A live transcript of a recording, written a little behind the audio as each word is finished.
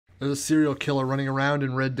There's a serial killer running around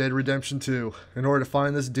in Red Dead Redemption 2. In order to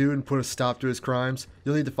find this dude and put a stop to his crimes,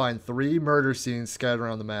 you'll need to find 3 murder scenes scattered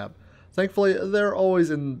around the map. Thankfully, they're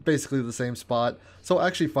always in basically the same spot, so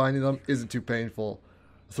actually finding them isn't too painful.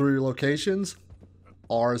 The 3 locations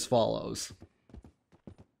are as follows.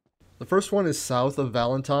 The first one is south of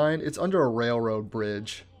Valentine. It's under a railroad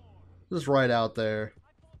bridge. Just right out there.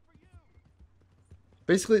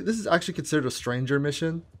 Basically, this is actually considered a stranger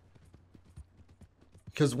mission.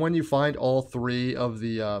 Because when you find all 3 of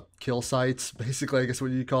the kill sites, basically I guess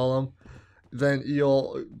what you call them, then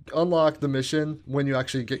you'll unlock the mission when you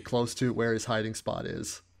actually get close to where his hiding spot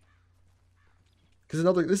is. Because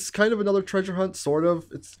this is kind of another treasure hunt, sort of.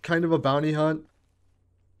 It's kind of a bounty hunt.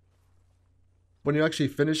 When you actually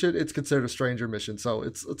finish it, it's considered a stranger mission, so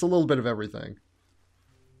it's a little bit of everything.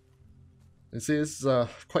 And see, this is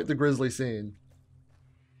quite the grisly scene.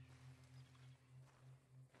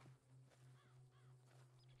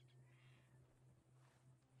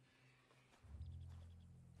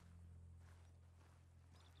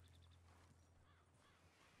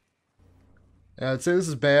 And I'd say this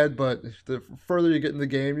is bad, but the further you get in the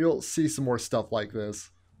game, you'll see some more stuff like this.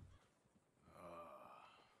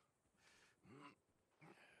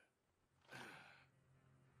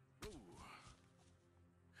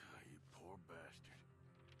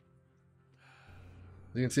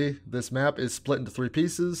 You can see, this map is split into 3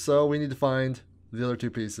 pieces, so we need to find the other 2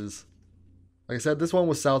 pieces. Like I said, this one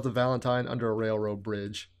was south of Valentine under a railroad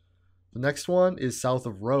bridge. The next one is south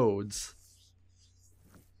of Rhodes.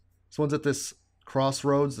 This one's at this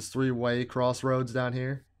crossroads, this 3-way crossroads down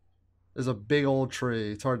here. There's a big old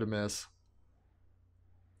tree. It's hard to miss.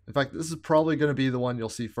 In fact, this is probably going to be the one you'll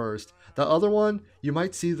see first. The other one, you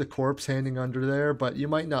might see the corpse hanging under there, but you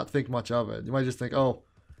might not think much of it. You might just think, oh,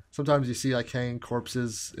 sometimes you see like hanging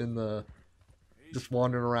corpses in the... just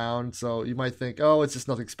wandering around, so you might think, oh, it's just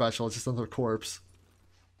nothing special. It's just another corpse.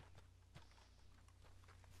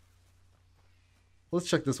 Let's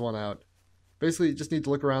check this one out. Basically, you just need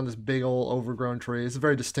to look around this big old overgrown tree. It's a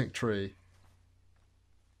very distinct tree.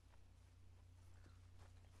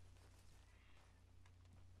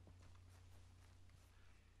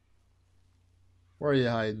 Where are you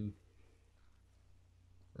hiding?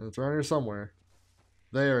 It's around here somewhere.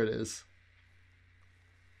 There it is.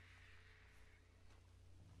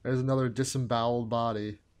 There's another disemboweled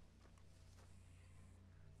body.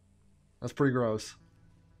 That's pretty gross.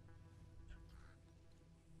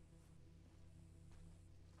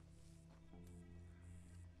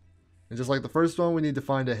 And just like the first one, we need to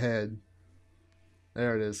find a head.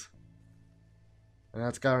 There it is. And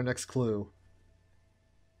that's got our next clue.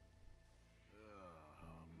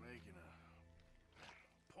 Making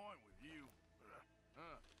a point with you.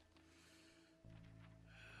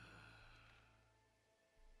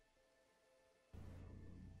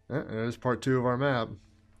 There's part 2 of our map.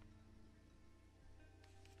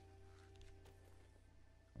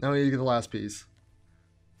 Now we need to get the last piece.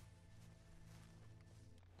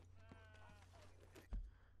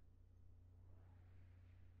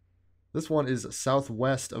 This one is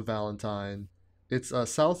southwest of Valentine. It's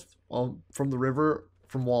south from the river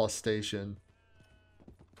from WALLACE Station.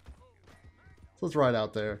 So let's ride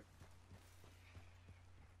out there.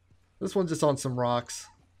 This one's just on some rocks.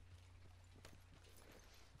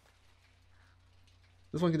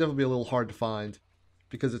 This one can definitely be a little hard to find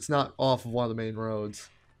because it's not off of one of the main roads.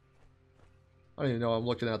 I don't even know what I'm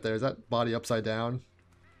looking at there. Is that body upside down?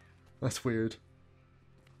 That's weird.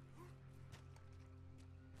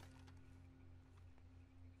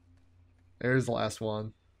 There's the last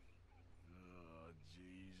one. Oh,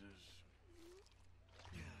 Jesus.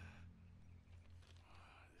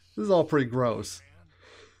 This is all pretty gross.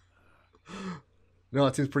 No,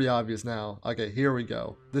 it seems pretty obvious now. Okay, here we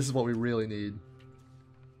go. This is what we really need.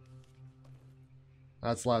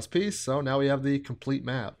 That's the last piece, so now we have the complete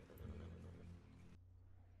map.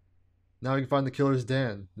 Now we can find the killer's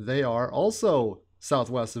den. They are also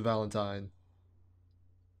southwest of Valentine.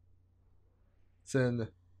 It's in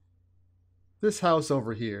this house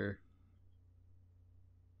over here.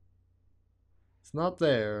 It's not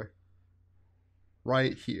there.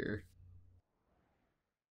 Right here.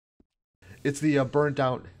 It's the burnt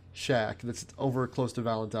out shack that's over close to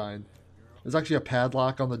Valentine. There's actually a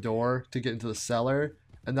padlock on the door to get into the cellar,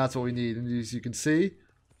 and that's what we need. And as you can see,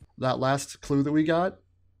 that last clue that we got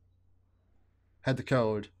had the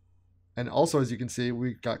code. And also, as you can see,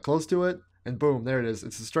 we got close to it, and boom, there it is.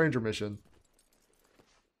 It's a stranger mission.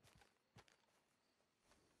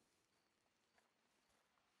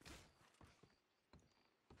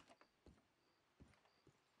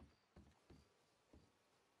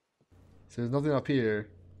 So there's nothing up here.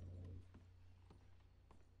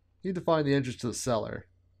 Need to find the entrance to the cellar.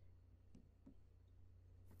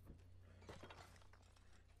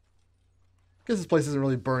 Guess this place isn't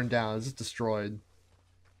really burned down, it's just destroyed.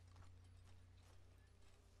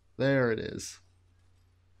 There it is.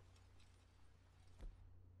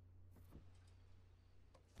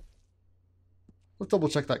 Let's double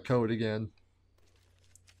check that code again.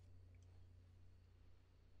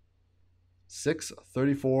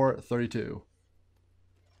 63432.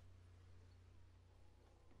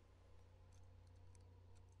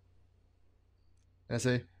 I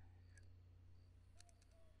see.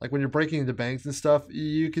 Like when you're breaking into banks and stuff,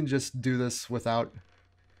 you can just do this without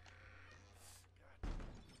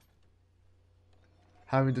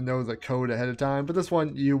having to know the code ahead of time. But this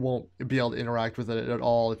one, you won't be able to interact with it at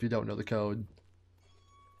all if you don't know the code.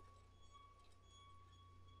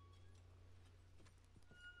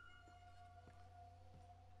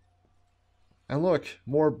 And look,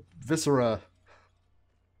 more viscera.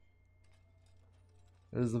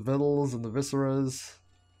 There's the victuals and the visceras.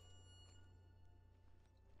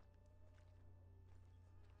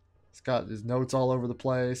 It's got his notes all over the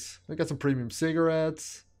place. I got some premium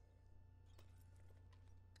cigarettes.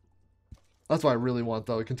 That's what I really want,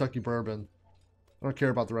 though, Kentucky bourbon. I don't care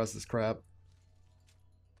about the rest of this crap.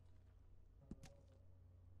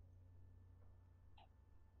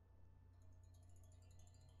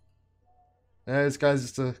 Yeah, this guy's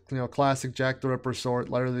just a classic Jack the Ripper sort,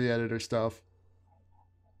 letter of the editor stuff.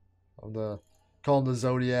 Call him the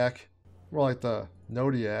Zodiac. More like the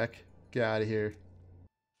Nodiac. Get out of here.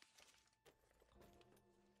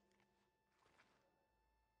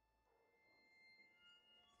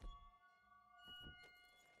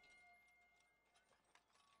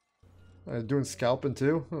 Doing scalping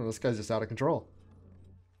too? Oh, this guy's just out of control.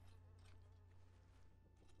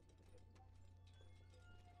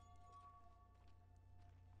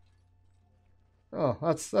 Oh,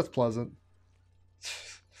 that's pleasant.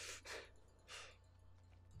 This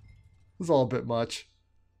is all a bit much.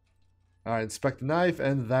 Alright, inspect the knife,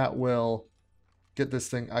 and that will get this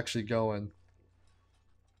thing actually going.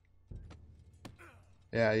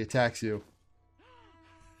 Yeah, he attacks you.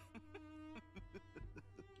 Have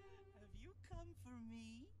you come for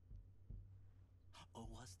me? Or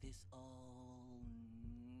was this all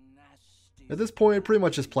nasty? At this point, it pretty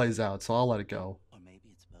much just plays out, so I'll let it go. Or maybe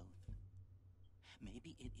it's both.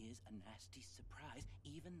 Maybe it is a nasty surprise,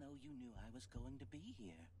 even though you knew I was going to be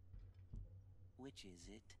here. Which is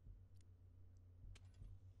it?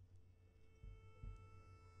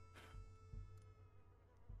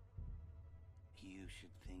 You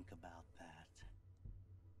should think about that.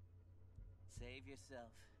 Save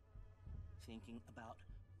yourself thinking about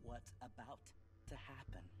what's about to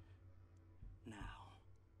happen. Now,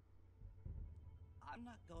 I'm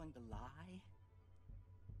not going to lie.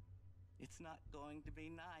 It's not going to be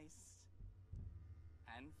nice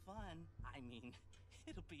and fun. I mean,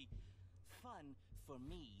 it'll be fun for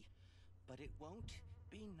me, but it won't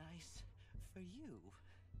be nice for you.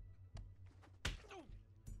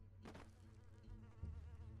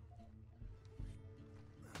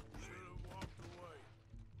 Should've walked away.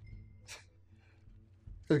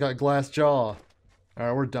 He's got a glass jaw.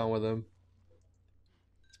 Alright, we're done with him.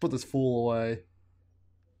 Let's put this fool away.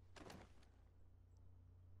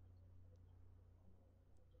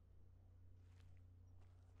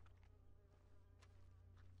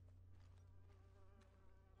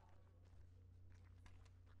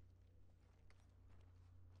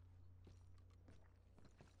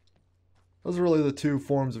 Those are really the two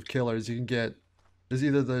forms of killers you can get. There's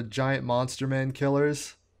either the giant monster man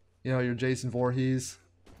killers, your Jason Voorhees,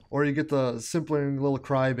 or you get the simpler little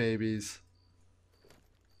crybabies.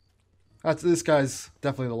 This guy's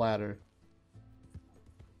definitely the latter.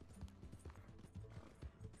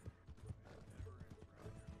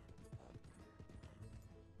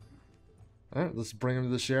 Alright, let's bring him to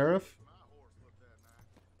the sheriff.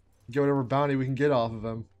 Get whatever bounty we can get off of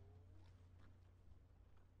him.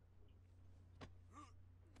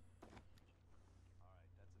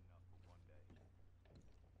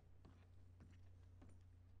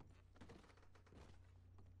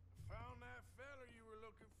 Found that fella you were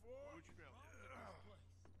looking for. Which fella?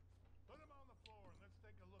 Put him on the floor and let's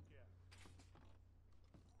take a look at him.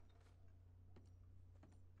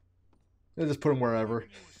 They just put him wherever.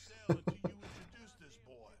 You introduced this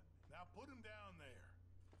boy. Now put him down there.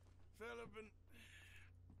 Fella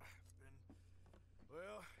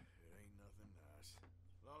well, it ain't nothing nice.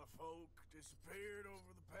 A lot of folk disappeared over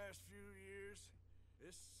the past few years.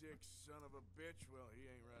 This sick son of a bitch, well, he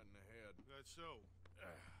ain't right in the head. That's so.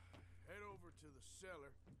 Head over to the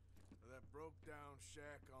cellar of that broke down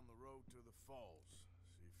shack on the road to the falls.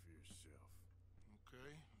 See for yourself.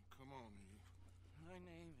 Okay, I'm My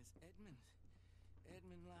name is Edmund.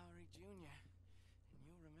 Edmund Lowry Jr. And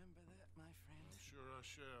you'll remember that, my friend. I'm sure I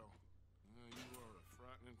shall. You are a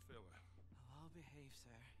frightening fella. Oh, I'll behave,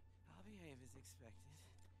 sir. I'll behave as expected.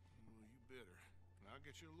 Well, you better. And I'll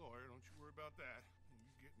get you a lawyer, don't you worry about that. And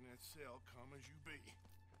you get in that cell, calm as you be.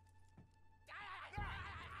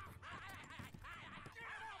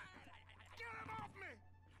 Get him off me!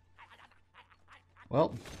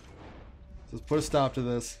 Well, let's put a stop to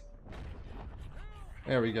this.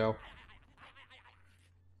 There we go.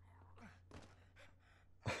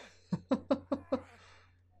 Oh,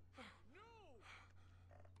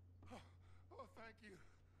 thank you.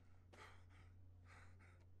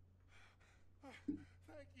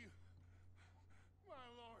 Thank you. My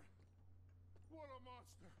lord. What a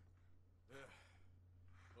monster.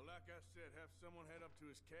 Well, like I said, have someone head up to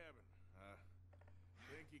his cabin. I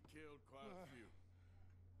think he killed quite a few.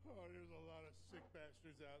 Oh, there's a lot of sick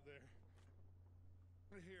bastards out there.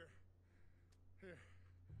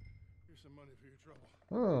 Here's some money for your trouble.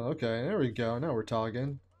 Oh, okay. There we go. Now we're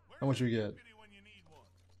talking. How much we get?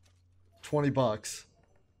 20 bucks.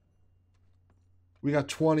 We got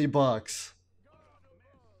 20 bucks.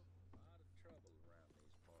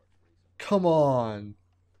 Come on.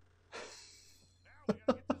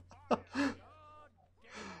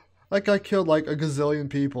 That guy killed like a gazillion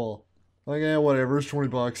people. Like, yeah, whatever. It's 20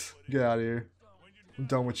 bucks. Get out of here. I'm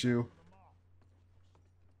done with you.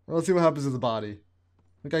 Well, let's see what happens to the body.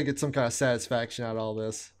 We gotta get some kind of satisfaction out of all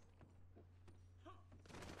this.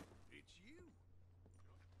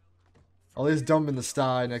 I'll just dump him in the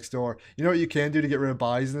sty next door. You know what you can do to get rid of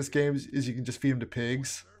bodies in this game is you can just feed them to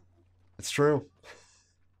pigs. It's true.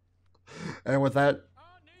 And with that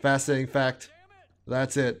fascinating fact,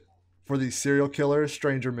 that's it for the serial killer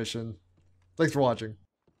stranger mission. Thanks for watching.